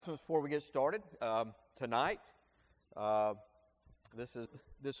Before we get started, tonight,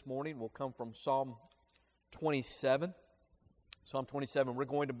 this morning will come from Psalm 27. Psalm 27, we're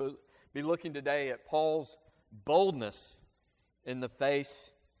going to be looking today at Paul's boldness in the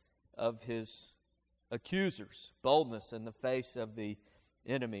face of his accusers, boldness in the face of the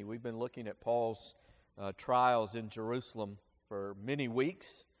enemy. We've been looking at Paul's trials in Jerusalem for many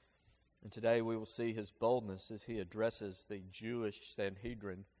weeks, and today we will see his boldness as he addresses the Jewish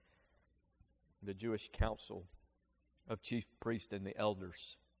Sanhedrin, the Jewish council of chief priests and the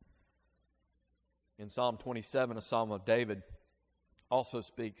elders. In Psalm 27, a psalm of David, also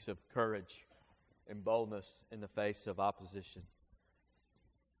speaks of courage and boldness in the face of opposition.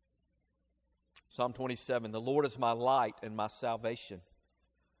 Psalm 27, the Lord is my light and my salvation.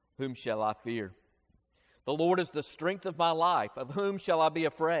 Whom shall I fear? The Lord is the strength of my life. Of whom shall I be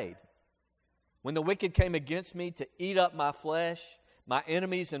afraid? When the wicked came against me to eat up my flesh, my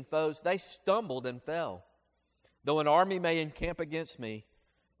enemies and foes, they stumbled and fell. Though an army may encamp against me,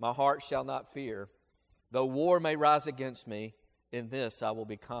 my heart shall not fear. Though war may rise against me, in this I will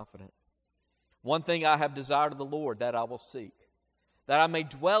be confident. One thing I have desired of the Lord, that I will seek, that I may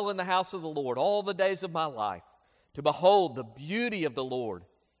dwell in the house of the Lord all the days of my life, to behold the beauty of the Lord,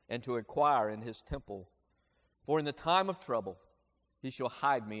 and to inquire in his temple. For in the time of trouble he shall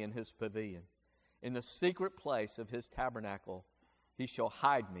hide me in his pavilion. In the secret place of his tabernacle he shall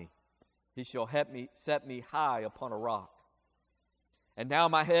hide me. He shall set me high upon a rock. And now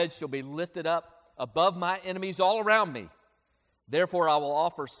my head shall be lifted up above my enemies all around me. Therefore I will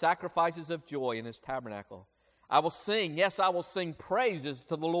offer sacrifices of joy in his tabernacle. I will sing, yes, I will sing praises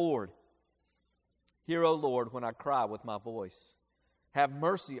to the Lord. Hear, O Lord, when I cry with my voice. Have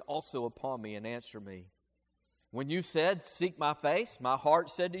mercy also upon me and answer me. When you said, seek my face, my heart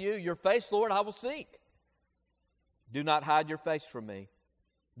said to you, your face, Lord, I will seek. Do not hide your face from me.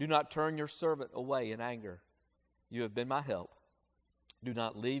 Do not turn your servant away in anger. You have been my help. Do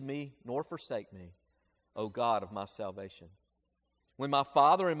not leave me nor forsake me, O God of my salvation. When my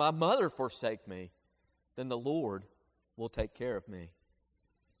father and my mother forsake me, then the Lord will take care of me.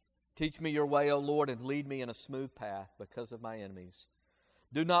 Teach me your way, O Lord, and lead me in a smooth path because of my enemies.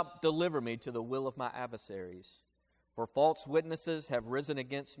 Do not deliver me to the will of my adversaries, for false witnesses have risen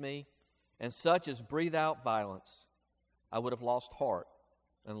against me, and such as breathe out violence. I would have lost heart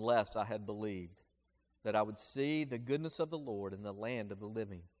unless I had believed that I would see the goodness of the Lord in the land of the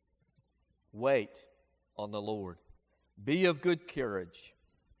living. Wait on the Lord. Be of good courage.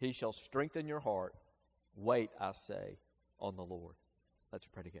 He shall strengthen your heart. Wait, I say, on the Lord. Let's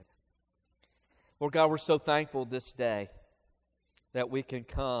pray together. Lord God, we're so thankful this day that we can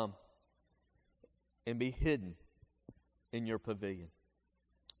come and be hidden in your pavilion.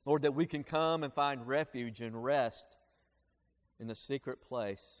 Lord, that we can come and find refuge and rest in the secret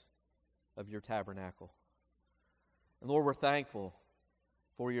place of your tabernacle. And Lord, we're thankful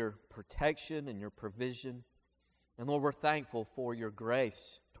for your protection and your provision. And Lord, we're thankful for your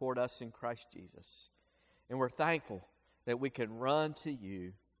grace toward us in Christ Jesus. And we're thankful that we can run to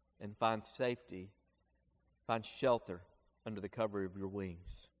you and find safety, find shelter under the cover of your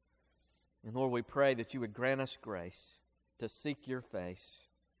wings. And Lord, we pray that you would grant us grace to seek your face.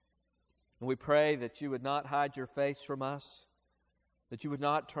 And we pray that you would not hide your face from us, that you would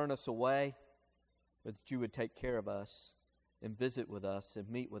not turn us away, but that you would take care of us and visit with us and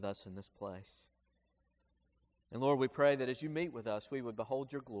meet with us in this place. And Lord, we pray that as you meet with us, we would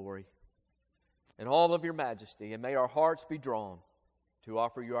behold your glory and all of your majesty, and may our hearts be drawn to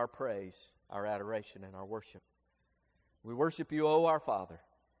offer you our praise, our adoration, and our worship. We worship you, O our Father,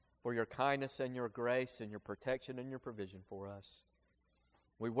 for your kindness and your grace and your protection and your provision for us.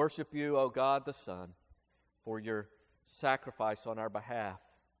 We worship you, O God the Son, for your sacrifice on our behalf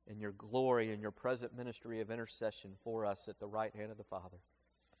and your glory and your present ministry of intercession for us at the right hand of the Father.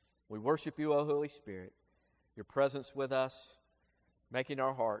 We worship you, O Holy Spirit, your presence with us, making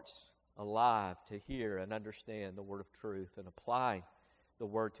our hearts alive to hear and understand the word of truth and applying the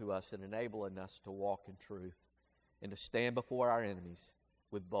word to us and enabling us to walk in truth and to stand before our enemies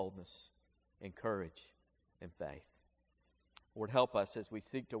with boldness and courage and faith. Lord, help us as we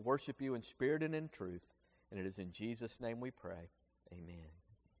seek to worship you in spirit and in truth. And it is in Jesus' name we pray. Amen.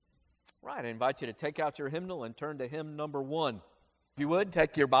 Right, I invite you to take out your hymnal and turn to hymn number 1. If you would,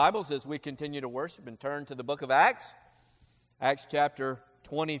 take your Bibles as we continue to worship and turn to the book of Acts. Acts chapter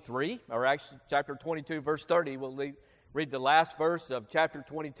 23, or Acts chapter 22, verse 30. We'll read the last verse of chapter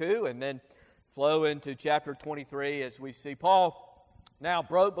 22 and then flow into chapter 23 as we see Paul now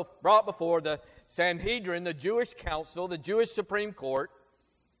brought before the Sanhedrin, the Jewish council, the Jewish Supreme Court,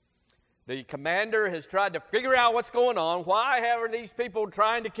 The commander has tried to figure out what's going on. Why are these people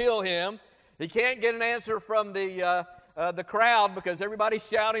trying to kill him? He can't get an answer from the crowd because everybody's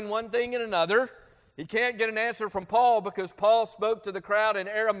shouting one thing and another. He can't get an answer from Paul because Paul spoke to the crowd in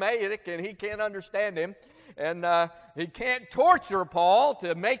Aramaic and he can't understand him. And he can't torture Paul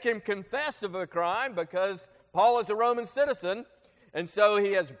to make him confess of a crime because Paul is a Roman citizen. And so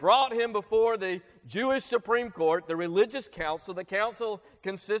he has brought him before the Jewish Supreme Court, the religious council, the council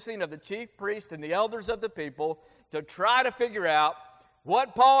consisting of the chief priest and the elders of the people, to try to figure out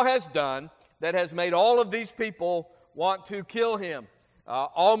what Paul has done that has made all of these people want to kill him,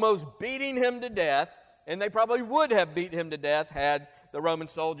 almost beating him to death. And they probably would have beat him to death had the Roman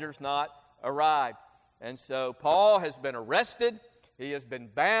soldiers not arrived. And so Paul has been arrested. He has been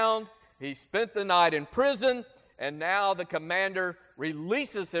bound. He spent the night in prison. And now the commander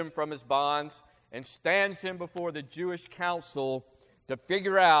releases him from his bonds and stands him before the Jewish council to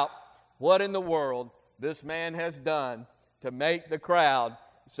figure out what in the world this man has done to make the crowd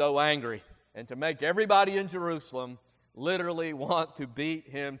so angry and to make everybody in Jerusalem literally want to beat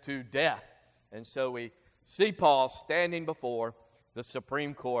him to death. And so we see Paul standing before the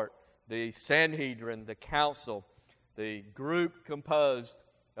Supreme Court, the Sanhedrin, the council, the group composed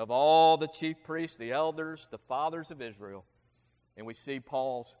of all the chief priests, the elders, the fathers of Israel. And we see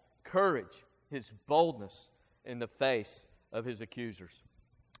Paul's courage, his boldness in the face of his accusers.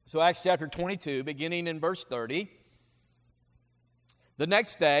 So Acts chapter 22, beginning in verse 30. The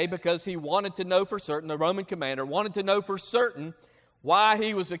next day, because he wanted to know for certain, the Roman commander wanted to know for certain why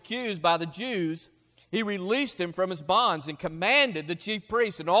he was accused by the Jews, he released him from his bonds and commanded the chief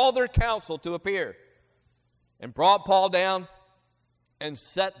priests and all their council to appear, and brought Paul down and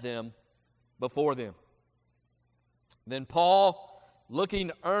set them before them. Then Paul,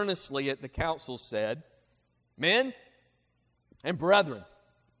 looking earnestly at the council, said, Men and brethren,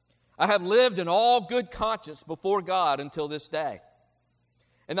 I have lived in all good conscience before God until this day.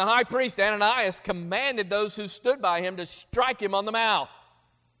 And the high priest Ananias commanded those who stood by him to strike him on the mouth.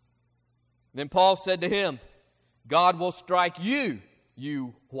 Then Paul said to him, God will strike you,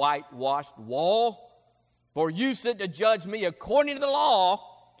 you whitewashed wall. For you sit to judge me according to the law,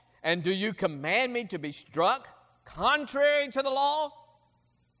 and do you command me to be struck contrary to the law?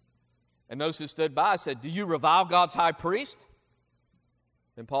 And those who stood by said, Do you revile God's high priest?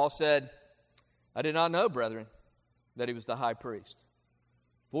 Then Paul said, I did not know, brethren, that he was the high priest.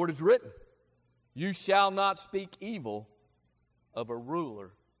 For it is written, You shall not speak evil of a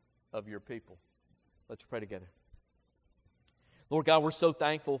ruler of your people. Let's pray together. Lord God, we're so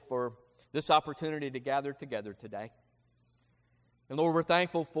thankful for this opportunity to gather together today. And Lord, we're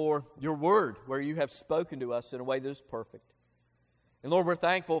thankful for your word where you have spoken to us in a way that is perfect. And Lord, we're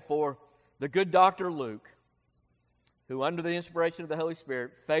thankful for the good Dr. Luke, who under the inspiration of the Holy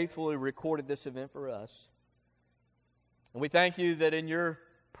Spirit faithfully recorded this event for us. And we thank you that in your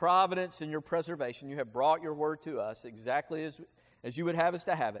providence and your preservation, you have brought your word to us exactly as you would have us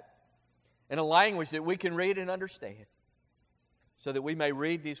to have it, in a language that we can read and understand, so that we may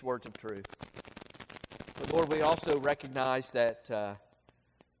read these words of truth. But Lord, we also recognize that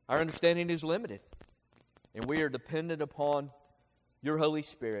our understanding is limited, and we are dependent upon your Holy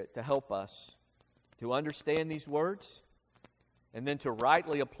Spirit to help us to understand these words and then to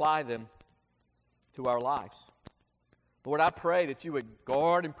rightly apply them to our lives. Lord, I pray that you would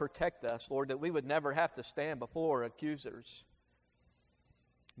guard and protect us, Lord, that we would never have to stand before accusers,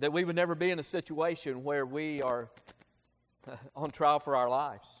 that we would never be in a situation where we are on trial for our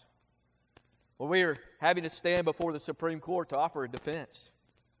lives, when we are having to stand before the Supreme Court to offer a defense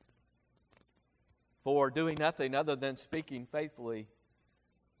for doing nothing other than speaking faithfully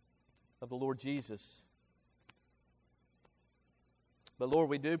of the Lord Jesus. But Lord,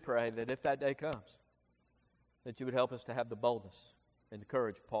 we do pray that if that day comes, that you would help us to have the boldness and the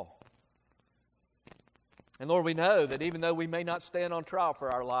courage of Paul. And Lord, we know that even though we may not stand on trial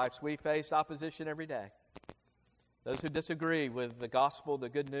for our lives, we face opposition every day. Those who disagree with the gospel, the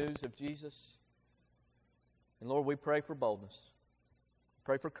good news of Jesus. And Lord, we pray for boldness.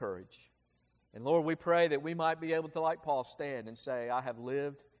 Pray for courage. And Lord, we pray that we might be able to, like Paul, stand and say, I have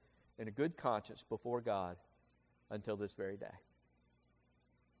lived in a good conscience before God until this very day.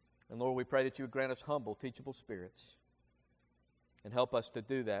 And Lord, we pray that you would grant us humble, teachable spirits and help us to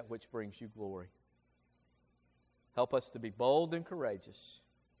do that which brings you glory. Help us to be bold and courageous,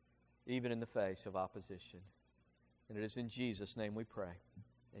 even in the face of opposition. And it is in Jesus' name we pray.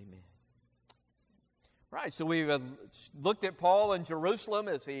 Amen. Right, so we've looked at Paul in Jerusalem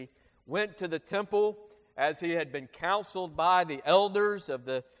as he went to the temple, as he had been counseled by the elders of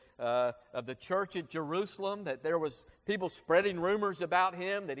the the church at Jerusalem, that there was people spreading rumors about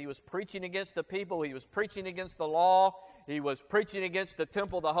him, that he was preaching against the people, he was preaching against the law, he was preaching against the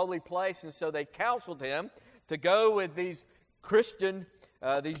temple, the holy place, and so they counseled him to go with these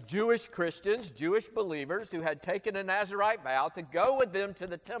Jewish Christians, Jewish believers who had taken a Nazirite vow, to go with them to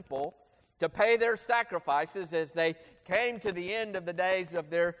the temple to pay their sacrifices as they came to the end of the days of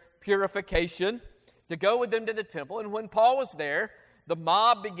their purification, to go with them to the temple. And when Paul was there, the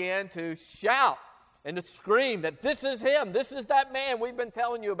mob began to shout and to scream that this is him, this is that man we've been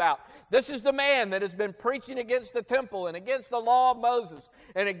telling you about. This is the man that has been preaching against the temple and against the law of Moses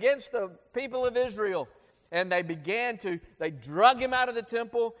and against the people of Israel. And they drug him out of the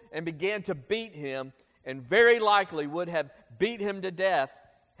temple and began to beat him, and very likely would have beat him to death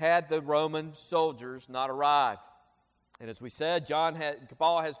had the Roman soldiers not arrived. And as we said,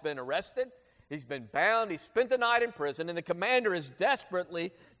 Paul has been arrested. He's been bound. He spent the night in prison, and the commander is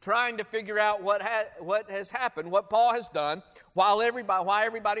desperately trying to figure out what has happened, what Paul has done, why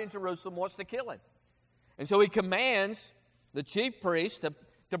everybody in Jerusalem wants to kill him. And so he commands the chief priest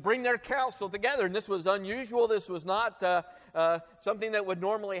to bring their council together. And this was unusual. This was not something that would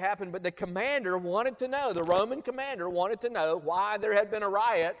normally happen, but the Roman commander wanted to know why there had been a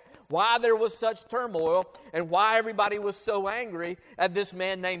riot, why there was such turmoil, and why everybody was so angry at this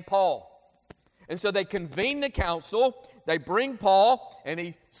man named Paul. And so they convene the council, they bring Paul, and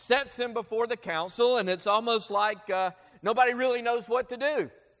he sets him before the council, and it's almost like nobody really knows what to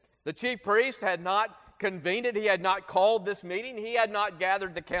do. The chief priest had not convened it. He had not called this meeting. He had not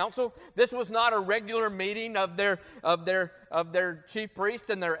gathered the council. This was not a regular meeting of their chief priest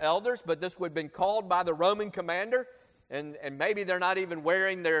and their elders, but this would have been called by the Roman commander, and maybe they're not even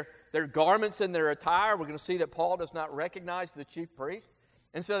wearing their garments and their attire. We're going to see that Paul does not recognize the chief priest.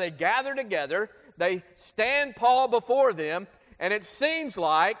 And so they gather together, they stand Paul before them, and it seems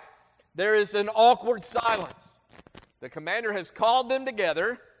like there is an awkward silence. The commander has called them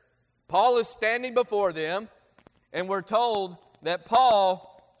together, Paul is standing before them, and we're told that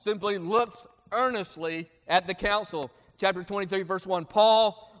Paul simply looks earnestly at the council. Chapter 23, verse 1,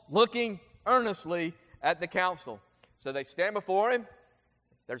 Paul looking earnestly at the council. So they stand before him.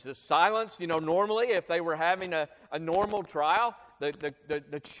 There's this silence. Normally if they were having a normal trial,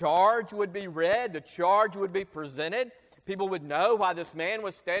 the charge would be read, the charge would be presented. People would know why this man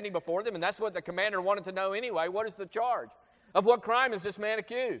was standing before them, and that's what the commander wanted to know anyway. What is the charge? Of what crime is this man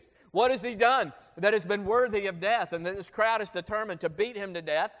accused? What has he done that has been worthy of death, and that this crowd is determined to beat him to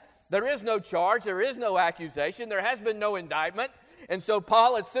death? There is no charge, there is no accusation, there has been no indictment, and so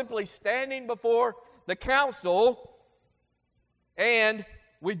Paul is simply standing before the council, and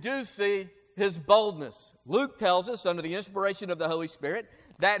we do see his boldness. Luke tells us, under the inspiration of the Holy Spirit,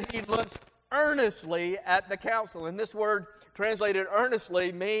 that he looks earnestly at the council. And this word translated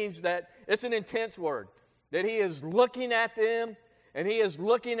earnestly means that it's an intense word, that he is looking at them, and he is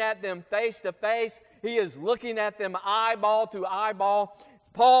looking at them face to face. He is looking at them eyeball to eyeball.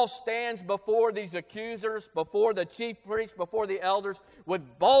 Paul stands before these accusers, before the chief priests, before the elders, with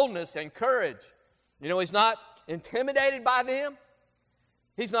boldness and courage. He's not intimidated by them.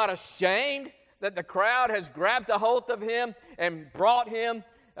 He's not ashamed that the crowd has grabbed a hold of him and brought him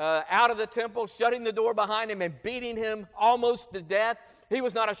out of the temple, shutting the door behind him and beating him almost to death. He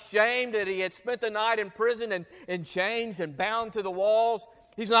was not ashamed that he had spent the night in prison and in chains and bound to the walls.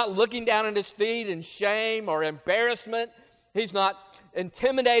 He's not looking down at his feet in shame or embarrassment. He's not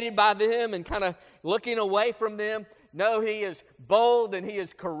intimidated by them and kind of looking away from them. No, he is bold and he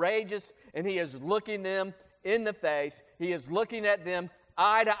is courageous, and he is looking them in the face. He is looking at them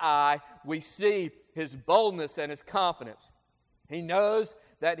eye to eye. We see his boldness and his confidence. He knows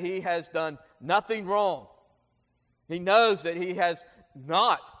that he has done nothing wrong. He knows that he has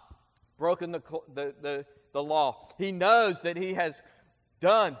not broken the law. He knows that he has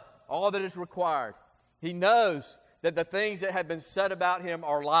done all that is required. He knows that the things that have been said about him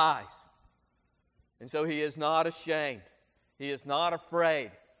are lies. And so he is not ashamed. He is not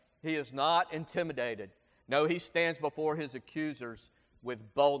afraid. He is not intimidated. No, he stands before his accusers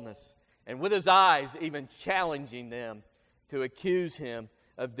with boldness, and with his eyes even challenging them to accuse him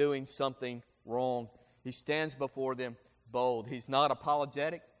of doing something wrong. He stands before them bold. He's not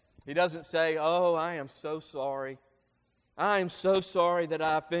apologetic. He doesn't say, "Oh, I am so sorry. I am so sorry that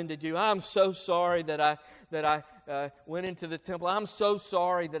I offended you. I'm so sorry that I went into the temple. I'm so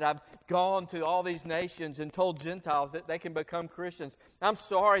sorry that I've gone to all these nations and told Gentiles that they can become Christians. I'm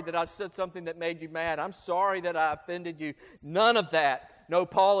sorry that I said something that made you mad. I'm sorry that I offended you." None of that. No,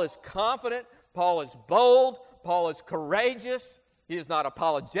 Paul is confident. Paul is bold. Paul is courageous. He is not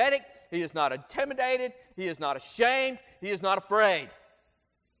apologetic. He is not intimidated. He is not ashamed. He is not afraid.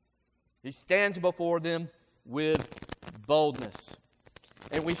 He stands before them with boldness.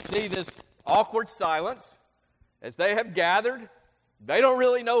 And we see this awkward silence as they have gathered. They don't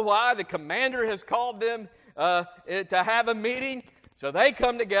really know why. The commander has called them to have a meeting. So they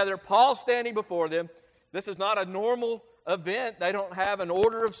come together, Paul standing before them. This is not a normal event. They don't have an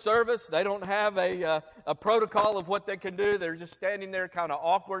order of service. They don't have a protocol of what they can do. They're just standing there kind of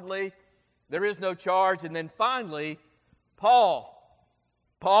awkwardly. There is no charge. And then finally, Paul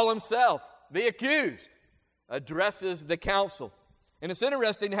himself, the accused, addresses the council. And it's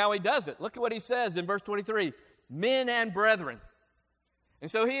interesting how he does it. Look at what he says in verse 23. Men and brethren. And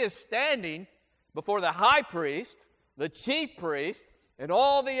so he is standing before the high priest, the chief priest, and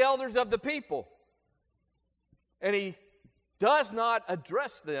all the elders of the people. And he does not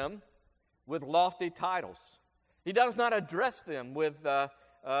address them with lofty titles. He does not address them with the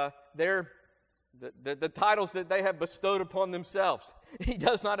titles that they have bestowed upon themselves. He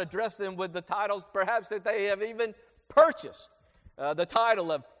does not address them with the titles perhaps that they have even purchased. The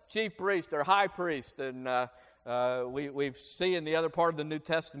title of chief priest or high priest. And we see in the other part of the New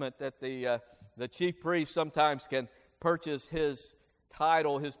Testament that the chief priest sometimes can purchase his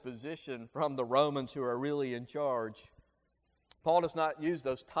title, his position from the Romans who are really in charge. Paul does not use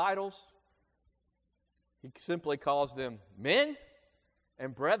those titles. He simply calls them men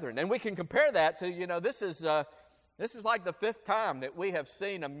and brethren. And we can compare that to, this is like the fifth time that we have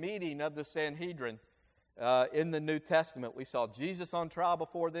seen a meeting of the Sanhedrin in the New Testament. We saw Jesus on trial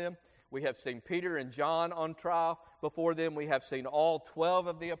before them. We have seen Peter and John on trial before them. We have seen all 12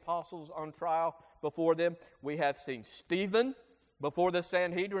 of the apostles on trial before them. We have seen Stephen before the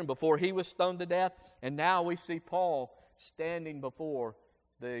Sanhedrin, before he was stoned to death. And now we see Paul standing before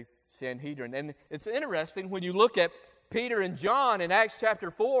the Sanhedrin. And it's interesting when you look at Peter and John in Acts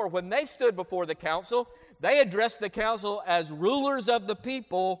chapter 4, when they stood before the council, they addressed the council as rulers of the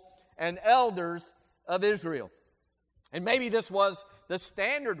people and elders of Israel. And maybe this was the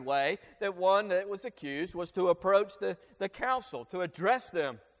standard way that one that was accused was to approach the council, to address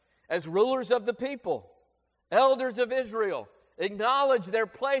them as rulers of the people, elders of Israel, acknowledge their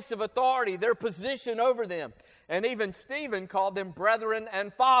place of authority, their position over them. And even Stephen called them brethren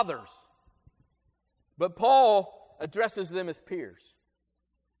and fathers. But Paul addresses them as peers,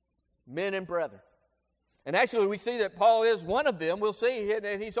 men and brethren. And actually we see that Paul is one of them. We'll see,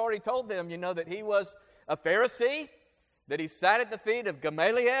 and he's already told them, that he was a Pharisee, that he sat at the feet of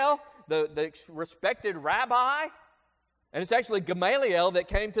Gamaliel, the respected rabbi. And it's actually Gamaliel that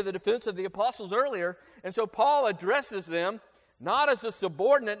came to the defense of the apostles earlier. And so Paul addresses them not as a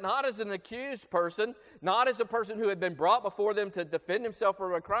subordinate, not as an accused person, not as a person who had been brought before them to defend himself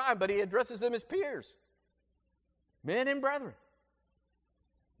from a crime, but he addresses them as peers, men and brethren.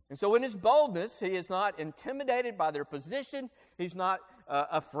 And so in his boldness, he is not intimidated by their position. He's not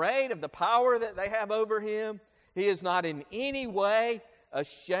afraid of the power that they have over him. He is not in any way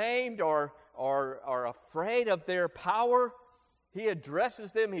ashamed or afraid of their power. He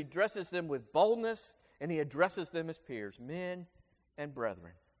addresses them with boldness, and he addresses them as peers, men and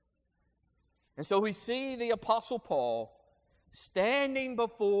brethren. And so we see the Apostle Paul standing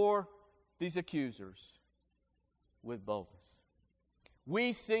before these accusers with boldness.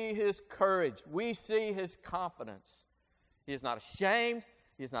 We see his courage. We see his confidence. He is not ashamed.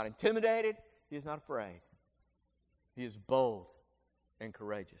 He is not intimidated. He is not afraid. He is bold and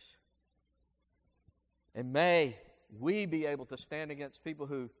courageous. And may we be able to stand against people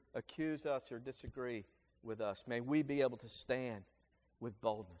who accuse us or disagree with us. May we be able to stand with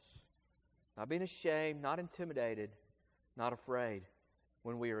boldness. Not being ashamed, not intimidated, not afraid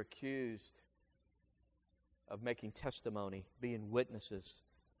when we are accused of making testimony, being witnesses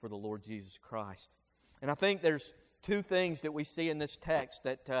for the Lord Jesus Christ. And I think there's two things that we see in this text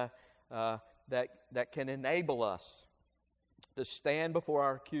that can enable us to stand before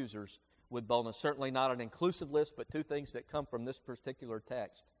our accusers with boldness. Certainly not an inclusive list, but two things that come from this particular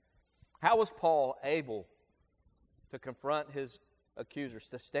text. How was Paul able to confront his accusers,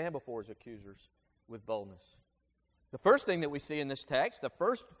 to stand before his accusers with boldness? The first thing that we see in this text, the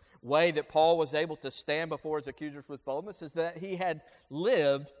first way that Paul was able to stand before his accusers with boldness is that he had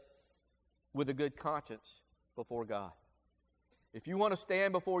lived with a good conscience before God. If you want to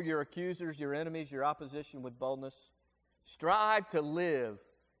stand before your accusers, your enemies, your opposition with boldness, strive to live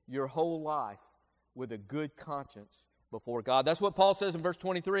your whole life with a good conscience before God. That's what Paul says in verse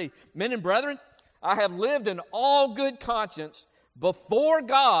 23. Men and brethren, I have lived in all good conscience before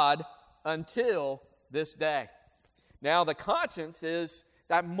God until this day. Now, the conscience is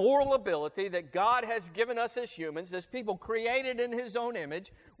that moral ability that God has given us as humans, as people created in His own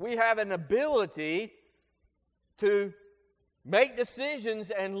image. We have an ability to make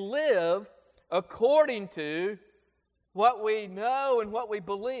decisions and live according to what we know and what we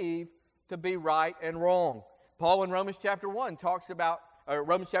believe to be right and wrong. Paul in Romans chapter 1 talks about, or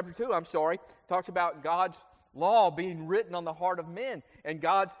Romans chapter 2, talks about God's law being written on the heart of men, and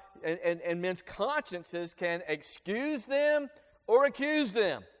God's and men's consciences can excuse them or accuse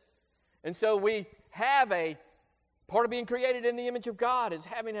them. And so we have a part of being created in the image of God is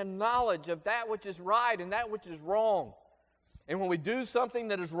having a knowledge of that which is right and that which is wrong. And when we do something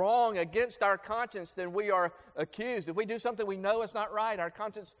that is wrong against our conscience, then we are accused. If we do something we know is not right, our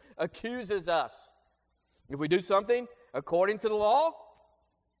conscience accuses us. If we do something according to the law,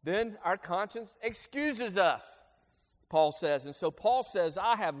 then our conscience excuses us, Paul says. And so Paul says,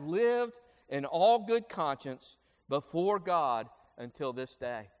 I have lived in all good conscience before God until this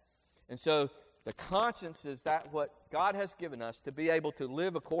day. And so the conscience is that what God has given us to be able to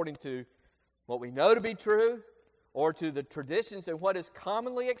live according to what we know to be true, or to the traditions and what is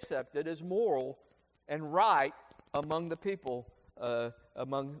commonly accepted as moral and right among the people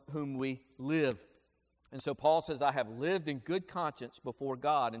among whom we live. And so Paul says, I have lived in good conscience before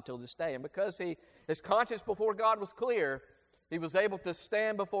God until this day. And because his conscience before God was clear, he was able to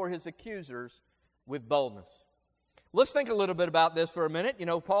stand before his accusers with boldness. Let's think a little bit about this for a minute. You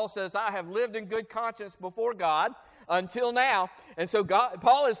know, Paul says, I have lived in good conscience before God until now. And so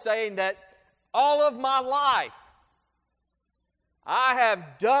Paul is saying that all of my life, I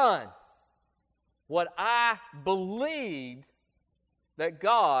have done what I believed that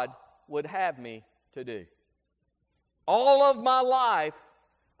God would have me to do. All of my life,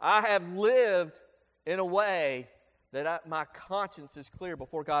 I have lived in a way that my conscience is clear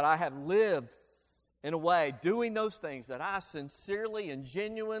before God. I have lived in a way doing those things that I sincerely and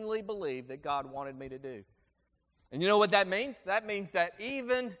genuinely believe that God wanted me to do. And you know what that means? That means that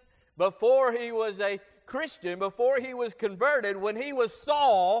even before he was a Christian, before he was converted, when he was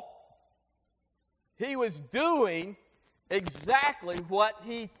Saul, he was doing exactly what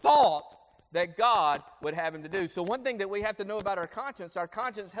he thought that God would have him to do. So one thing that we have to know about our conscience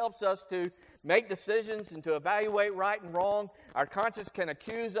helps us to make decisions and to evaluate right and wrong. Our conscience can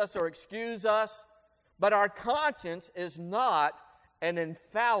accuse us or excuse us, but our conscience is not an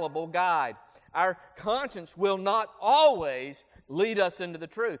infallible guide. Our conscience will not always lead us into the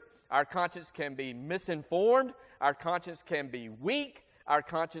truth. Our conscience can be misinformed. Our conscience can be weak. Our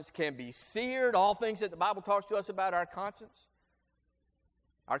conscience can be seared. All things that the Bible talks to us about our conscience.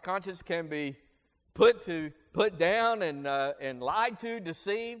 Our conscience can be put down and lied to,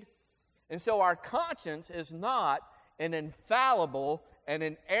 deceived. And so our conscience is not an infallible and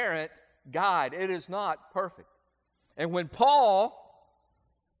inerrant guide. It is not perfect. And when Paul,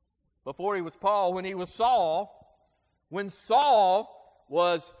 before he was Paul, when he was Saul, when Saul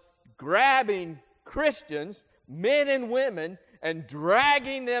was grabbing Christians, men and women, and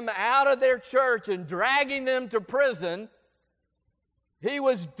dragging them out of their church and dragging them to prison, he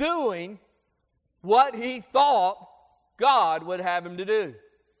was doing what he thought God would have him to do.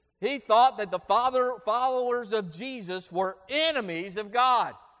 He thought that the followers of Jesus were enemies of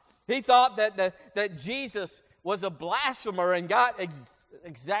God. He thought that Jesus was a blasphemer and got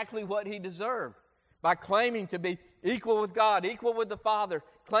exactly what he deserved by claiming to be equal with God, equal with the Father,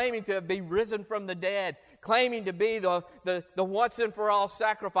 claiming to be risen from the dead, claiming to be the once and for all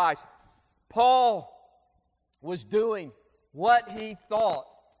sacrifice. Paul was doing what he thought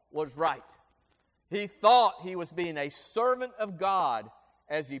was right. He thought he was being a servant of God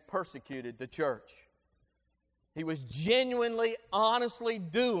as he persecuted the church. He was genuinely, honestly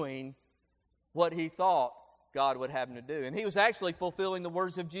doing what he thought God would have him to do. And he was actually fulfilling the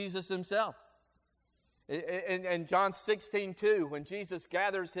words of Jesus himself. In John 16:2, when Jesus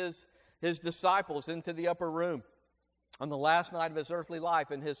gathers his disciples into the upper room on the last night of his earthly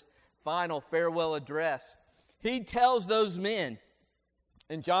life in his final farewell address, he tells those men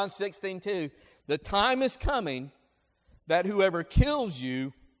in John 16:2, the time is coming that whoever kills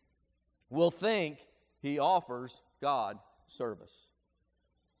you will think he offers God service.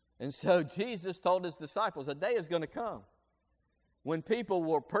 And so Jesus told his disciples, a day is going to come when people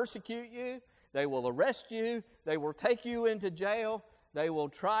will persecute you, they will arrest you, they will take you into jail, they will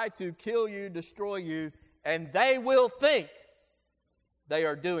try to kill you, destroy you, and they will think they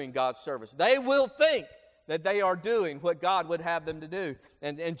are doing God's service. They will think that they are doing what God would have them to do.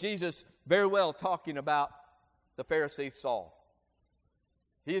 And Jesus very well talking about the Pharisee Saul.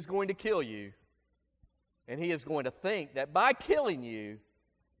 He is going to kill you, and he is going to think that by killing you,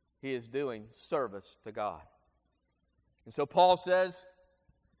 he is doing service to God. And so Paul says,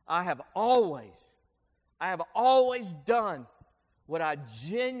 I have always done what I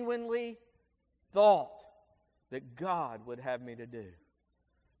genuinely thought that God would have me to do.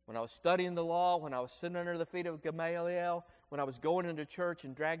 When I was studying the law, when I was sitting under the feet of Gamaliel, when I was going into church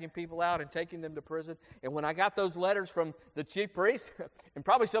and dragging people out and taking them to prison, and when I got those letters from the chief priest, and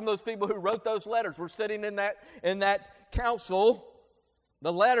probably some of those people who wrote those letters were sitting in that council,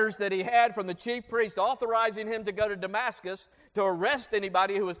 the letters that he had from the chief priest authorizing him to go to Damascus to arrest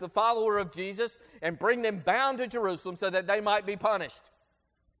anybody who was the follower of Jesus and bring them bound to Jerusalem so that they might be punished.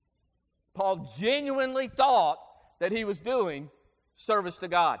 Paul genuinely thought that he was doing service to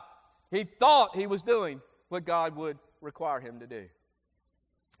God. He thought he was doing what God would require him to do.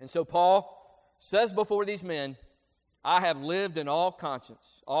 And so Paul says before these men, I have lived in all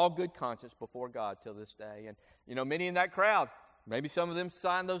conscience, all good conscience before God till this day. And, many in that crowd, maybe some of them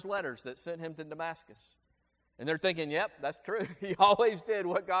signed those letters that sent him to Damascus. And they're thinking, yep, that's true. He always did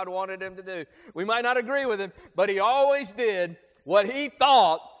what God wanted him to do. We might not agree with him, but he always did what he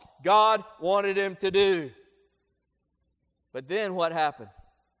thought God wanted him to do. But then what happened?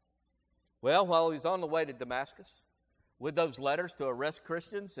 Well, while he was on the way to Damascus with those letters to arrest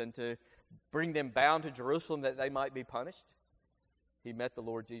Christians and to bring them bound to Jerusalem that they might be punished, he met the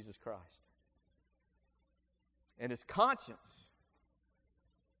Lord Jesus Christ. And his conscience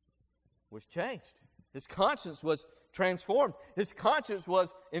was changed. His conscience was transformed. His conscience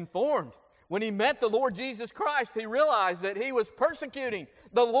was informed. When he met the Lord Jesus Christ, he realized that he was persecuting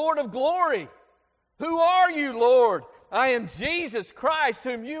the Lord of glory. Who are you, Lord? I am Jesus Christ,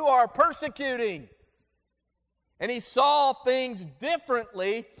 whom you are persecuting. And he saw things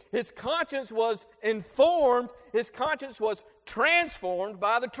differently. His conscience was informed. His conscience was transformed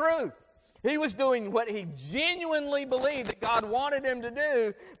by the truth. He was doing what he genuinely believed that God wanted him to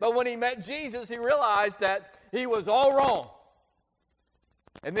do, but when he met Jesus, he realized that he was all wrong.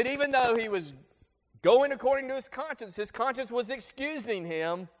 And that even though he was going according to his conscience was excusing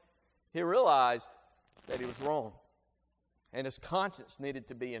him, he realized that he was wrong. And his conscience needed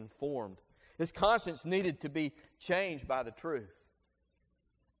to be informed. His conscience needed to be changed by the truth.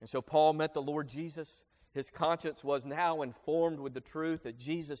 And so Paul met the Lord Jesus. His conscience was now informed with the truth that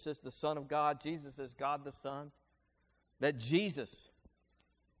Jesus is the Son of God. Jesus is God the Son. That Jesus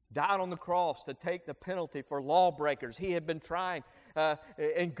died on the cross to take the penalty for lawbreakers. He had been trying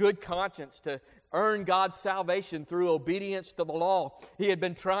in good conscience to earn God's salvation through obedience to the law. He had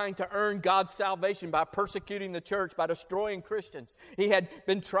been trying to earn God's salvation by persecuting the church, by destroying Christians. He had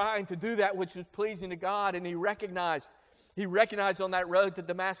been trying to do that which was pleasing to God, and he recognized on that road to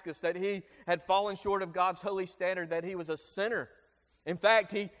Damascus that he had fallen short of God's holy standard, that he was a sinner. In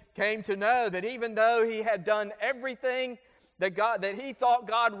fact, he came to know that even though he had done everything that he thought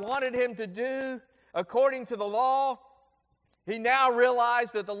God wanted him to do according to the law, he now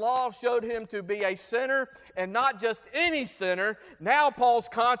realized that the law showed him to be a sinner, and not just any sinner. Now Paul's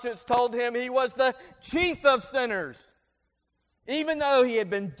conscience told him he was the chief of sinners. Even though he had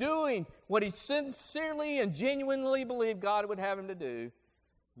been doing what he sincerely and genuinely believed God would have him to do,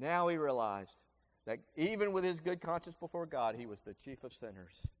 now he realized that even with his good conscience before God, he was the chief of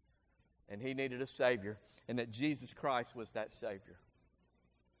sinners. And he needed a Savior, and that Jesus Christ was that Savior.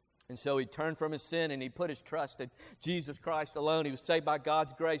 And so he turned from his sin and he put his trust in Jesus Christ alone. He was saved by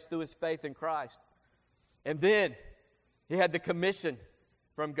God's grace through his faith in Christ. And then he had the commission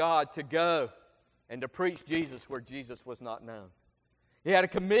from God to go and to preach Jesus where Jesus was not known. He had a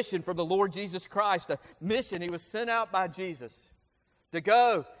commission from the Lord Jesus Christ, a mission. He was sent out by Jesus to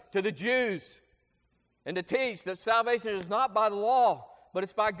go to the Jews and to teach that salvation is not by the law, but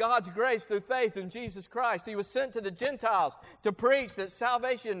it's by God's grace through faith in Jesus Christ. He was sent to the Gentiles to preach that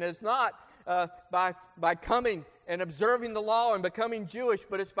salvation is not by coming and observing the law and becoming Jewish,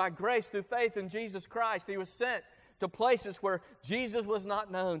 but it's by grace through faith in Jesus Christ. He was sent to places where Jesus was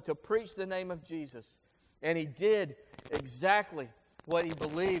not known to preach the name of Jesus. And he did exactly what he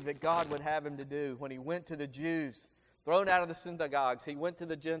believed that God would have him to do. When he went to the Jews, thrown out of the synagogues, he went to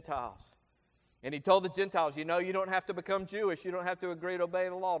the Gentiles. And he told the Gentiles, you don't have to become Jewish. You don't have to agree to obey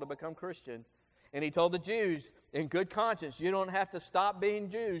the law to become Christian. And he told the Jews, in good conscience, you don't have to stop being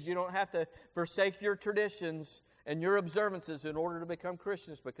Jews. You don't have to forsake your traditions and your observances in order to become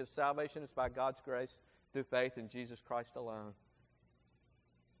Christians, because salvation is by God's grace through faith in Jesus Christ alone.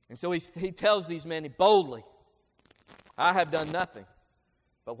 And so he tells these men boldly, I have done nothing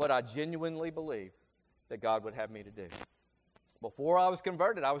but what I genuinely believe that God would have me to do. Before I was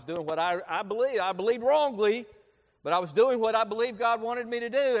converted, I was doing what I believed. I believed wrongly, but I was doing what I believed God wanted me to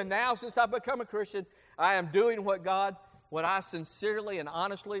do. And now, since I've become a Christian, I am doing what I sincerely and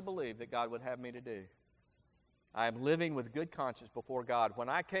honestly believe that God would have me to do. I am living with good conscience before God. When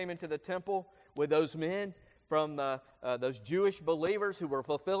I came into the temple with those men, those Jewish believers who were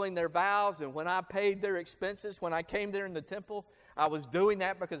fulfilling their vows, and when I paid their expenses, when I came there in the temple, I was doing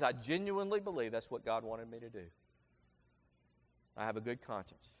that because I genuinely believe that's what God wanted me to do. I have a good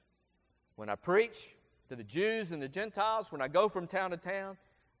conscience. When I preach to the Jews and the Gentiles, when I go from town to town,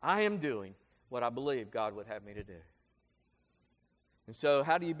 I am doing what I believe God would have me to do. And so,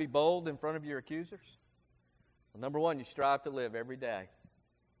 how do you be bold in front of your accusers? Well, number one, you strive to live every day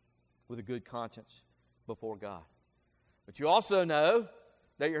with a good conscience before God. But you also know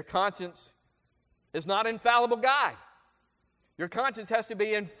that your conscience is not an infallible guide. Your conscience has to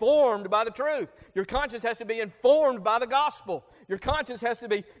be informed by the truth. Your conscience has to be informed by the gospel. Your conscience has to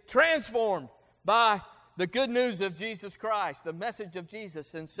be transformed by the good news of Jesus Christ, the message of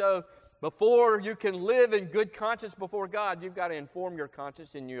Jesus. And so, before you can live in good conscience before God, you've got to inform your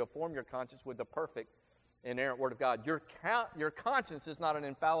conscience, and you inform your conscience with the perfect, inerrant Word of God. Your conscience is not an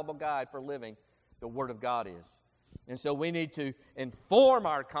infallible guide for living. The Word of God is. And so we need to inform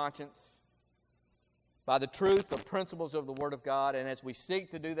our conscience by the truth, the principles of the Word of God. And as we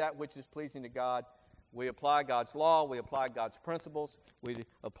seek to do that which is pleasing to God, we apply God's law, we apply God's principles, we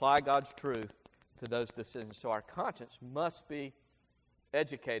apply God's truth to those decisions. So our conscience must be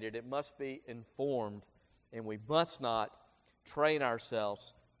educated, it must be informed, and we must not train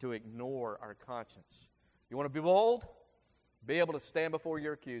ourselves to ignore our conscience. You want to be bold? Be able to stand before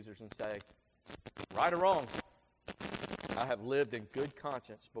your accusers and say, right or wrong, I have lived in good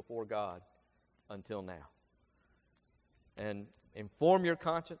conscience before God until now. And inform your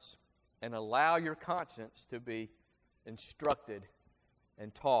conscience and allow your conscience to be instructed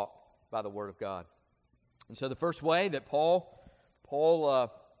and taught by the Word of God. And so the first way that Paul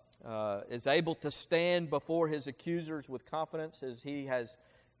is able to stand before his accusers with confidence is he has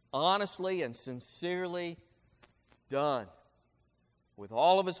honestly and sincerely done with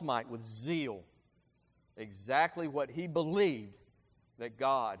all of his might, with zeal, exactly what he believed that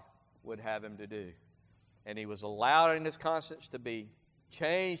God would have him to do. And he was allowed in his conscience to be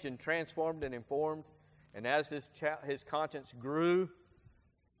changed and transformed and informed. And as his conscience grew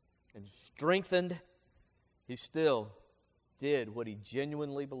and strengthened, he still did what he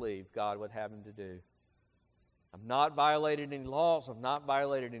genuinely believed God would have him to do. I've not violated any laws. I've not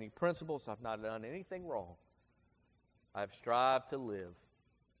violated any principles. I've not done anything wrong. I've strived to live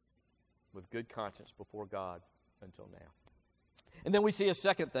with good conscience before God until now. And then we see a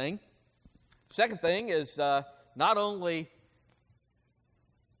second thing. Second thing is not only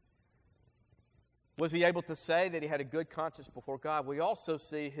was he able to say that he had a good conscience before God, we also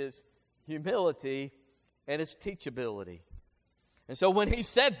see his humility and his teachability. And so when he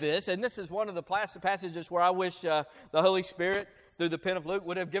said this, and this is one of the passages where I wish the Holy Spirit, through the pen of Luke,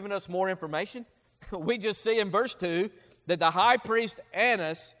 would have given us more information. We just see in verse 2 that the high priest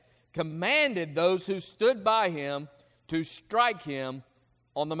Annas commanded those who stood by him to strike him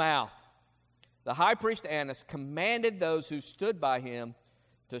on the mouth. The high priest Annas commanded those who stood by him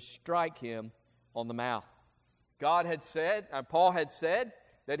to strike him on the mouth. God had said, Paul had said,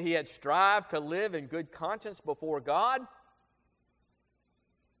 that he had strived to live in good conscience before God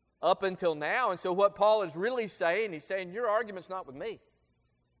up until now. And so what Paul is really saying, he's saying, your argument's not with me.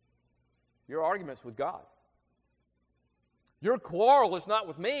 Your argument's with God. Your quarrel is not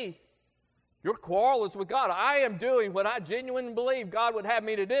with me. Your quarrel is with God. I am doing what I genuinely believe God would have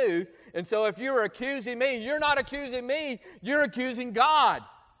me to do. And so if you're accusing me, you're not accusing me. You're accusing God.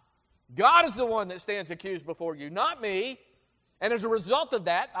 God is the one that stands accused before you, not me. And as a result of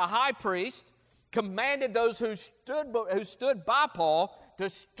that, a high priest commanded those who stood by Paul to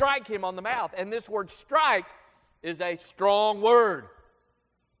strike him on the mouth. And this word strike is a strong word.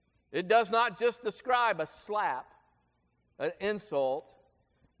 It does not just describe a slap, an insult.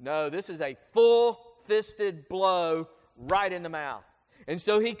 No, this is a full-fisted blow right in the mouth. And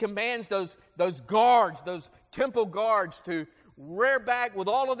so he commands those guards, those temple guards, to rear back with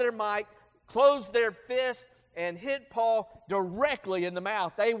all of their might, close their fists, and hit Paul directly in the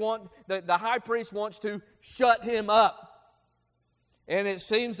mouth. The high priest wants to shut him up. And it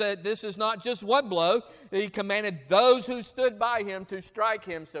seems that this is not just one blow. He commanded those who stood by him to strike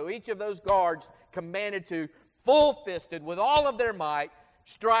him. So each of those guards commanded to, full-fisted, with all of their might,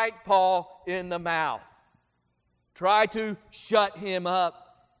 strike Paul in the mouth. Try to shut him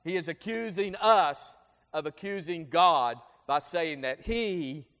up. He is accusing us of accusing God by saying that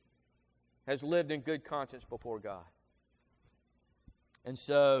he has lived in good conscience before God. And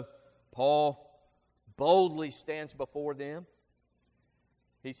so Paul boldly stands before them.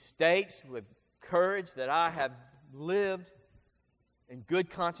 He states with courage that I have lived in good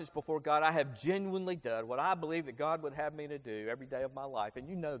conscience before God. I have genuinely done what I believe that God would have me to do every day of my life. And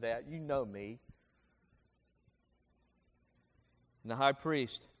you know that. You know me. And the high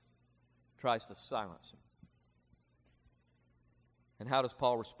priest tries to silence him. And how does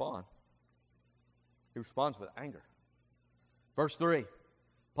Paul respond? He responds with anger. Verse 3,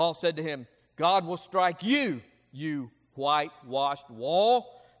 Paul said to him, God will strike you, you whitewashed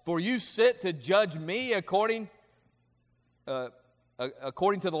wall, for you sit to judge me according to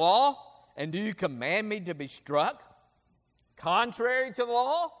the law, and do you command me to be struck contrary to the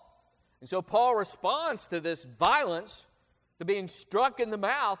law? And so Paul responds to this violence, to being struck in the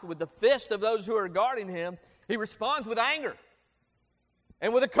mouth with the fist of those who are guarding him. He responds with anger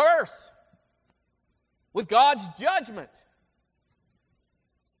and with a curse, with God's judgment.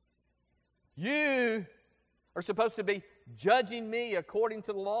 You are supposed to be judging me according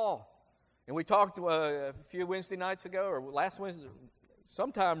to the law. And we talked a few Wednesday nights ago, or last Wednesday,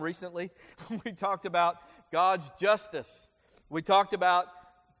 sometime recently, we talked about God's justice. We talked about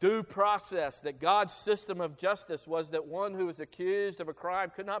due process, that God's system of justice was that one who was accused of a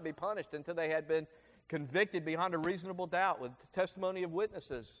crime could not be punished until they had been convicted beyond a reasonable doubt with the testimony of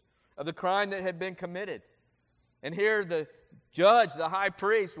witnesses of the crime that had been committed. And here the judge, the high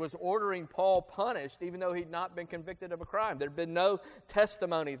priest, was ordering Paul punished even though he'd not been convicted of a crime. There'd been no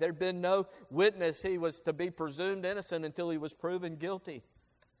testimony. There'd been no witness. He was to be presumed innocent until he was proven guilty.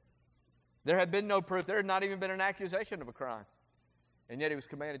 There had been no proof. There had not even been an accusation of a crime. And yet he was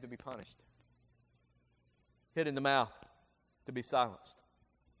commanded to be punished. Hit in the mouth, to be silenced.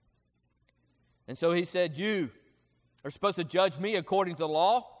 And so he said, you are supposed to judge me according to the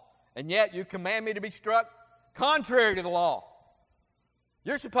law, and yet you command me to be struck contrary to the law.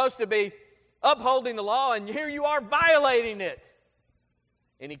 You're supposed to be upholding the law, and here you are violating it.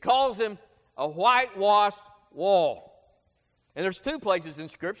 And he calls him a whitewashed wall. And there's two places in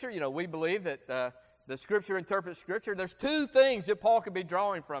Scripture. We believe that the Scripture interprets Scripture. There's two things that Paul could be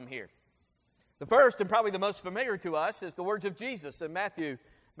drawing from here. The first, and probably the most familiar to us, is the words of Jesus in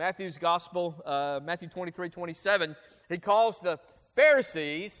Matthew's Gospel, Matthew 23:27. He calls the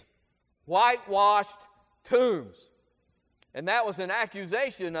Pharisees whitewashed tombs. And that was an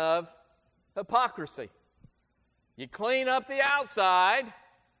accusation of hypocrisy. You clean up the outside,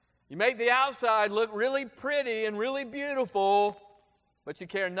 you make the outside look really pretty and really beautiful, but you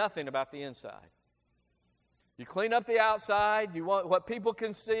care nothing about the inside. You clean up the outside, you want what people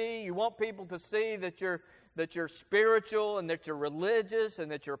can see, you want people to see that you're spiritual and that you're religious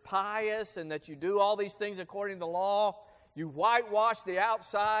and that you're pious and that you do all these things according to the law. You whitewash the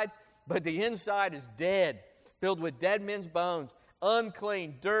outside, but the inside is dead, filled with dead men's bones,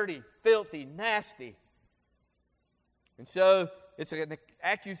 unclean, dirty, filthy, nasty. And so it's an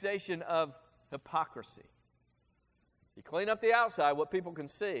accusation of hypocrisy. You clean up the outside, what people can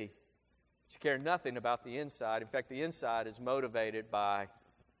see, but you care nothing about the inside. In fact, the inside is motivated by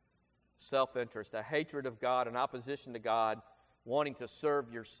self-interest, a hatred of God, an opposition to God, wanting to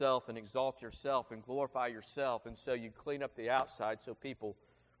serve yourself and exalt yourself and glorify yourself. And so you clean up the outside so people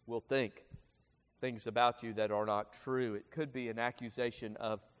will think things about you that are not true. It could be an accusation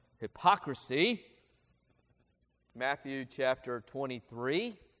of hypocrisy, Matthew chapter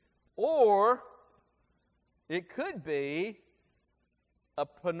 23, or it could be a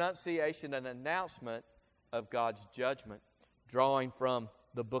pronunciation, an announcement of God's judgment, drawing from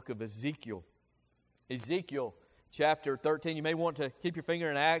the book of Ezekiel. Ezekiel chapter 13. You may want to keep your finger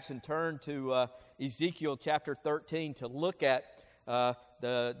in Acts and turn to Ezekiel chapter 13 to look at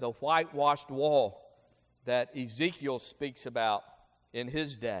the whitewashed wall that Ezekiel speaks about in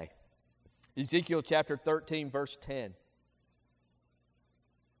his day. Ezekiel chapter 13, verse 10.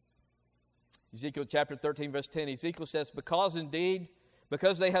 Ezekiel chapter 13, verse 10. Ezekiel says,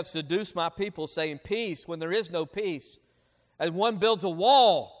 because they have seduced my people, saying peace, when there is no peace. As one builds a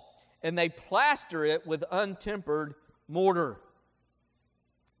wall, and they plaster it with untempered mortar.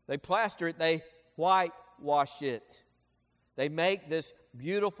 They plaster it, they whitewash it. They make this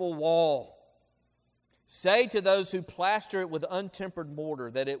beautiful wall. Say to those who plaster it with untempered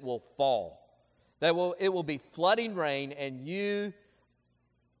mortar that it will fall. It will be flooding rain, and you,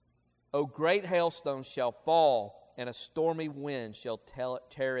 O great hailstones, shall fall, and a stormy wind shall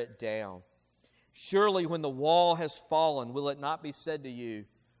tear it down. Surely when the wall has fallen, will it not be said to you,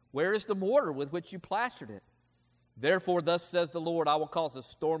 where is the mortar with which you plastered it? Therefore, thus says the Lord, I will cause a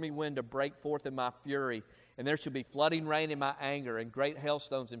stormy wind to break forth in my fury, and there shall be flooding rain in my anger, and great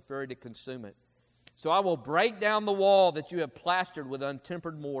hailstones in fury to consume it. So I will break down the wall that you have plastered with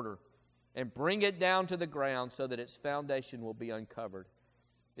untempered mortar, and bring it down to the ground so that its foundation will be uncovered.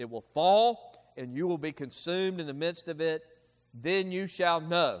 It will fall, and you will be consumed in the midst of it. Then you shall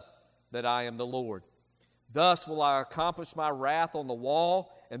know that I am the Lord. Thus will I accomplish my wrath on the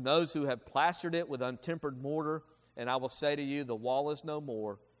wall and those who have plastered it with untempered mortar, and I will say to you, the wall is no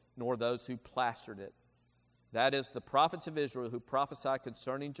more, nor those who plastered it. That is, the prophets of Israel who prophesy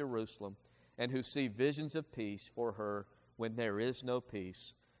concerning Jerusalem, and who see visions of peace for her when there is no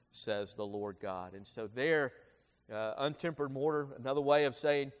peace, says the Lord God. And so there, untempered mortar, another way of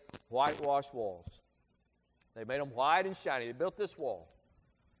saying whitewashed walls. They made them white and shiny. They built this wall.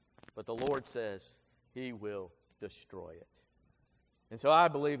 But the Lord says He will destroy it. And so I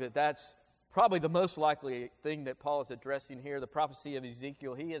believe that that's probably the most likely thing that Paul is addressing here, the prophecy of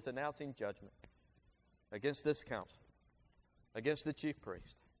Ezekiel. He is announcing judgment against this council, against the chief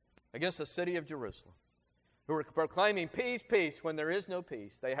priest, against the city of Jerusalem, who are proclaiming peace, peace, when there is no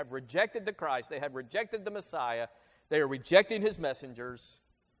peace. They have rejected the Christ. They have rejected the Messiah. They are rejecting His messengers.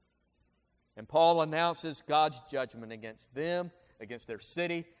 And Paul announces God's judgment against them, against their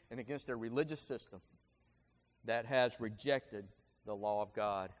city, and against their religious system that has rejected the law of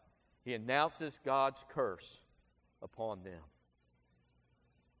God. He announces God's curse upon them.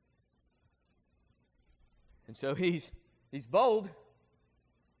 And so he's bold.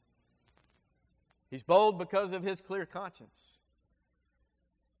 He's bold because of his clear conscience.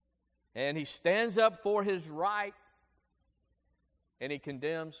 And he stands up for his right, and he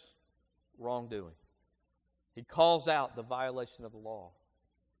condemns wrongdoing. He calls out the violation of the law.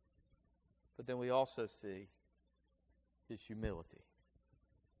 But then we also see his humility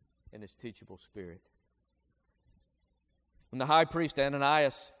and his teachable spirit. When the high priest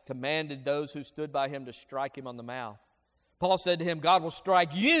Ananias commanded those who stood by him to strike him on the mouth, Paul said to him, God will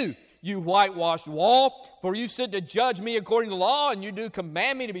strike you, you whitewashed wall, for you sit to judge me according to the law, and you do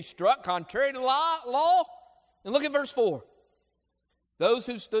command me to be struck contrary to the law. And look at verse 4. Those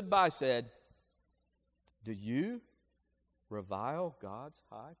who stood by said, do you revile God's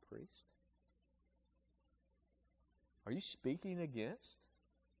high priest? Are you speaking against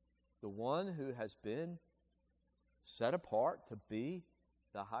the one who has been set apart to be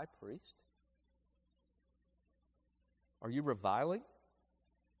the high priest? Are you reviling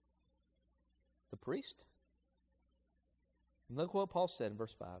the priest? And look what Paul said in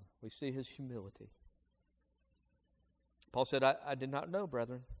verse 5. We see his humility. Paul said, I did not know,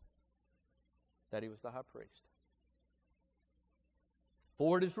 brethren, that he was the high priest.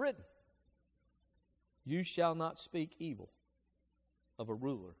 For it is written, you shall not speak evil of a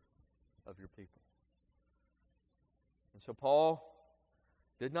ruler of your people. And so Paul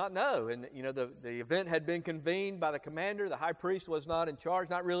did not know. And, the event had been convened by the commander. The high priest was not in charge.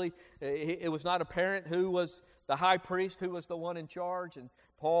 Not really. It was not apparent who was the high priest, who was the one in charge. And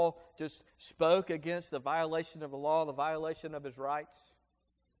Paul just spoke against the violation of the law, the violation of his rights.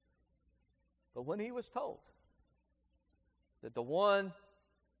 But when he was told that the one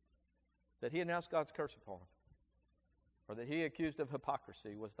that he announced God's curse upon, or that he accused of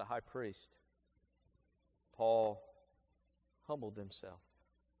hypocrisy, was the high priest, Paul humbled himself.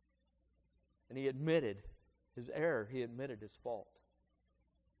 And he admitted his error. He admitted his fault.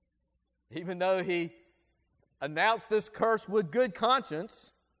 Even though he announced this curse with good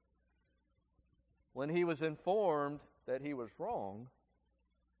conscience, when he was informed that he was wrong,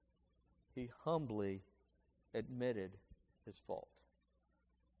 he humbly admitted his fault.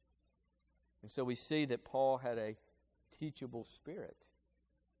 And so we see that Paul had a teachable spirit.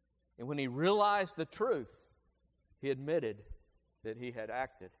 And when he realized the truth, he admitted that he had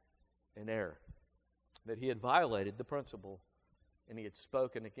acted in error, that he had violated the principle, and he had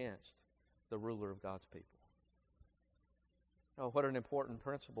spoken against the ruler of God's people. Oh, what an important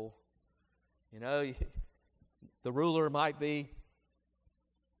principle. The ruler might be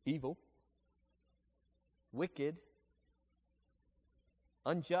evil, wicked,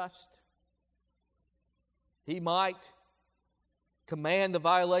 unjust. He might command the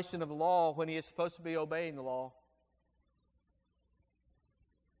violation of the law when he is supposed to be obeying the law.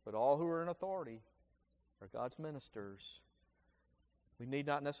 But all who are in authority are God's ministers. We need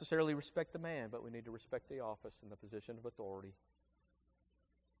not necessarily respect the man, but we need to respect the office and the position of authority.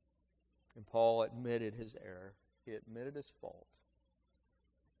 And Paul admitted his error. He admitted his fault.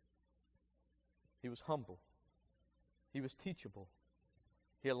 He was humble. He was teachable.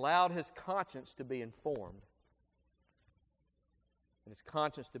 He allowed his conscience to be informed, and his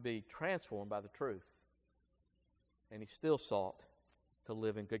conscience to be transformed by the truth. And he still sought to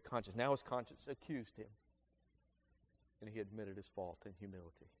live in good conscience. Now his conscience accused him, and he admitted his fault in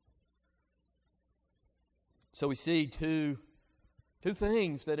humility. So we see two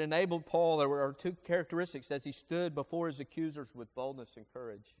things that enabled Paul. There were two characteristics as he stood before his accusers with boldness and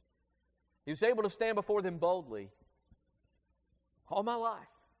courage. He was able to stand before them boldly. All my life,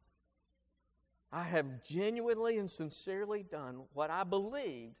 I have genuinely and sincerely done what I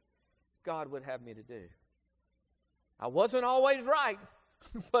believed God would have me to do. I wasn't always right,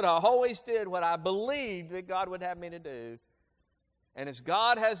 but I always did what I believed that God would have me to do. And as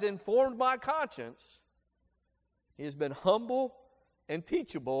God has informed my conscience, He has been humble and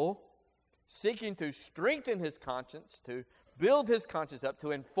teachable, seeking to strengthen His conscience, to build His conscience up,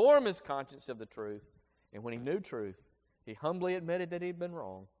 to inform His conscience of the truth. And when He knew truth, He humbly admitted that He'd been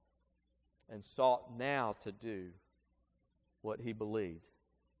wrong and sought now to do what He believed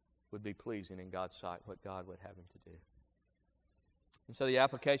would be pleasing in God's sight, what God would have Him to do. And so the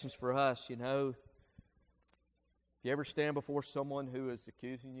applications for us, if you ever stand before someone who is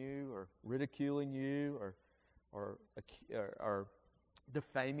accusing you or ridiculing you or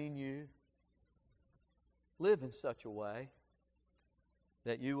defaming you, live in such a way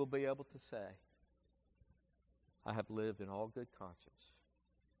that you will be able to say, I have lived in all good conscience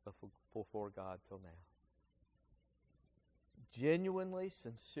before God till now. Genuinely,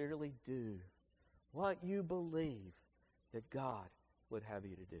 sincerely do what you believe that God would have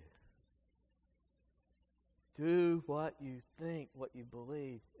you to do. Do what you think, what you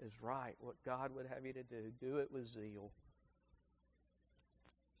believe is right, what God would have you to do. Do it with zeal.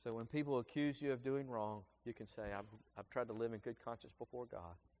 So when people accuse you of doing wrong, you can say, I've tried to live in good conscience before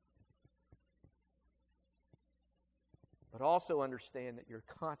God. But also understand that your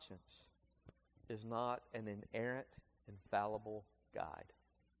conscience is not an inerrant, infallible guide.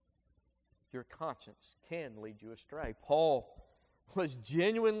 Your conscience can lead you astray. Paul was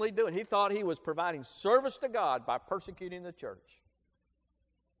genuinely doing. He thought he was providing service to God by persecuting the church.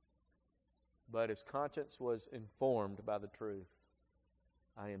 But his conscience was informed by the truth.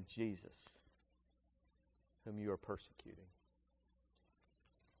 I am Jesus, whom you are persecuting.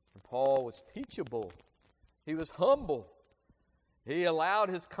 And Paul was teachable. He was humble. He allowed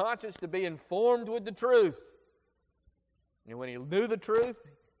his conscience to be informed with the truth. And when he knew the truth,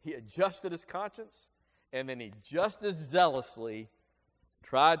 he adjusted his conscience, and then he just as zealously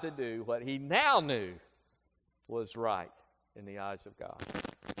tried to do what he now knew was right in the eyes of God.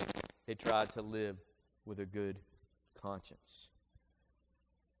 He tried to live with a good conscience.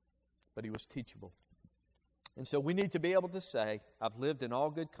 But he was teachable. And so we need to be able to say, I've lived in all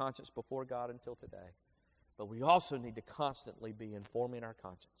good conscience before God until today. But we also need to constantly be informing our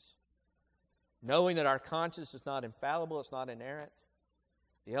conscience. Knowing that our conscience is not infallible, it's not inerrant.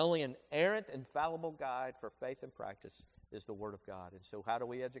 The only inerrant, infallible guide for faith and practice is the Word of God. And so how do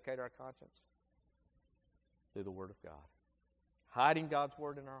we educate our conscience? Through the Word of God. Hiding God's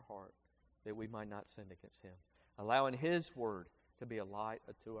Word in our heart that we might not sin against Him. Allowing His Word to be a light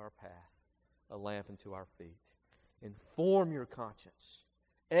unto our path, a lamp unto our feet. Inform your conscience.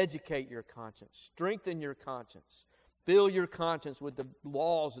 Educate your conscience. Strengthen your conscience. Fill your conscience with the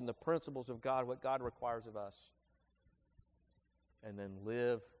laws and the principles of God, what God requires of us. And then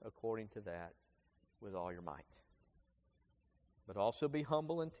live according to that with all your might. But also be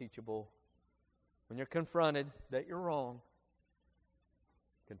humble and teachable. When you're confronted that you're wrong,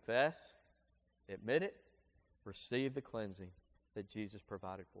 confess, admit it, receive the cleansing that Jesus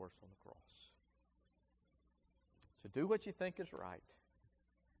provided for us on the cross. So do what you think is right,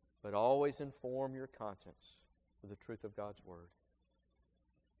 but always inform your conscience with the truth of God's Word.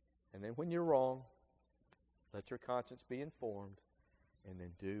 And then when you're wrong, let your conscience be informed, and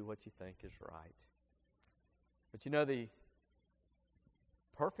then do what you think is right. But the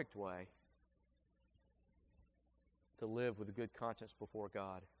perfect way to live with a good conscience before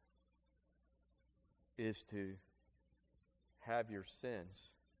God is to have your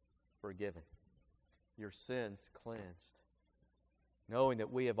sins forgiven, your sins cleansed. Knowing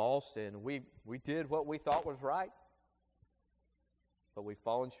that we have all sinned. We did what we thought was right, but we've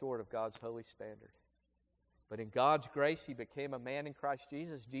fallen short of God's holy standard. But in God's grace, He became a man in Christ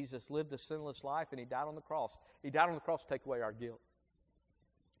Jesus. Jesus lived a sinless life, and He died on the cross. He died on the cross to take away our guilt.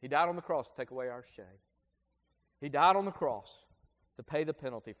 He died on the cross to take away our shame. He died on the cross to pay the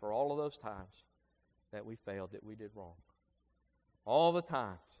penalty for all of those times that we failed, that we did wrong. All the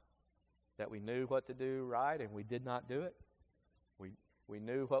times that we knew what to do right and we did not do it. We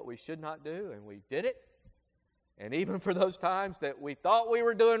knew what we should not do and we did it. And even for those times that we thought we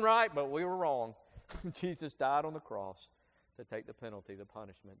were doing right but we were wrong, Jesus died on the cross to take the penalty, the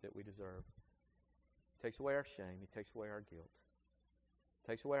punishment that we deserve. He takes away our shame. He takes away our guilt.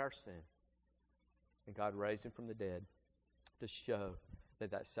 He takes away our sin. And God raised Him from the dead to show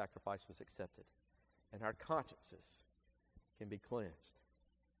that that sacrifice was accepted. And our consciences can be cleansed.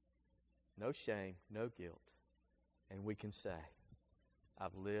 No shame, no guilt. And we can say,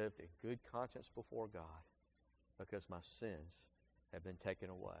 I've lived in good conscience before God because my sins have been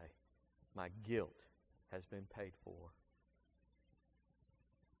taken away. My guilt has been paid for.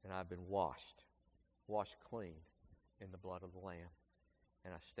 And I've been washed clean in the blood of the Lamb.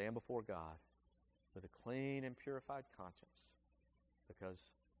 And I stand before God with a clean and purified conscience because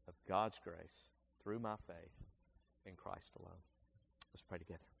of God's grace through my faith in Christ alone. Let's pray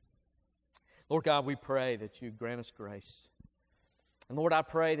together. Lord God, we pray that you grant us grace. And Lord, I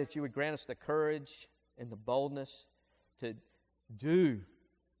pray that you would grant us the courage and the boldness to do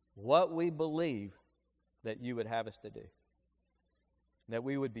what we believe that you would have us to do. That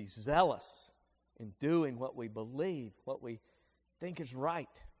we would be zealous in doing what we believe, what we think is right.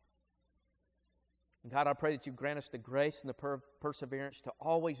 And God, I pray that you grant us the grace and the perseverance to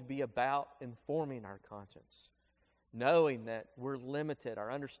always be about informing our conscience, knowing that we're limited,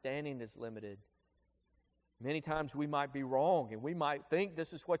 our understanding is limited. Many times we might be wrong, and we might think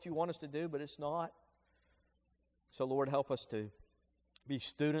this is what you want us to do, but it's not. So, Lord, help us to be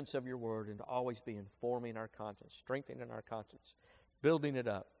students of your word and to always be informing our conscience, strengthening our conscience, building it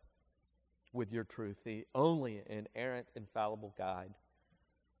up with your truth, the only inerrant, infallible guide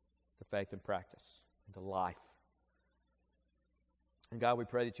to faith and practice and to life. And God, we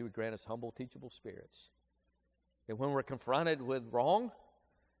pray that you would grant us humble, teachable spirits, that when we're confronted with wrong,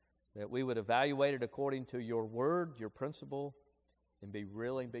 that we would evaluate it according to your word, your principle, and be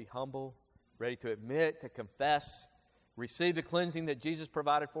willing, be humble, ready to admit, to confess, receive the cleansing that Jesus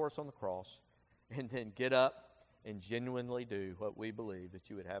provided for us on the cross, and then get up and genuinely do what we believe that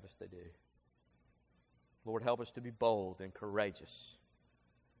you would have us to do. Lord, help us to be bold and courageous,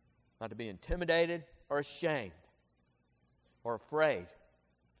 not to be intimidated or ashamed or afraid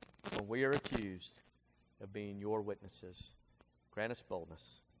when we are accused of being your witnesses. Grant us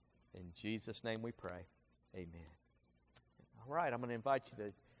boldness. In Jesus' name we pray. Amen. All right, I'm going to invite you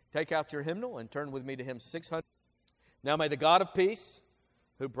to take out your hymnal and turn with me to hymn 600. Now may the God of peace,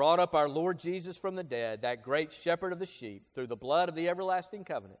 who brought up our Lord Jesus from the dead, that great shepherd of the sheep, through the blood of the everlasting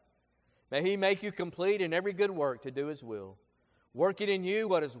covenant, may he make you complete in every good work to do his will, working in you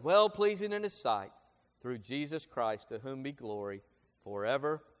what is well-pleasing in his sight, through Jesus Christ, to whom be glory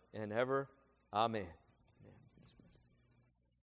forever and ever. Amen.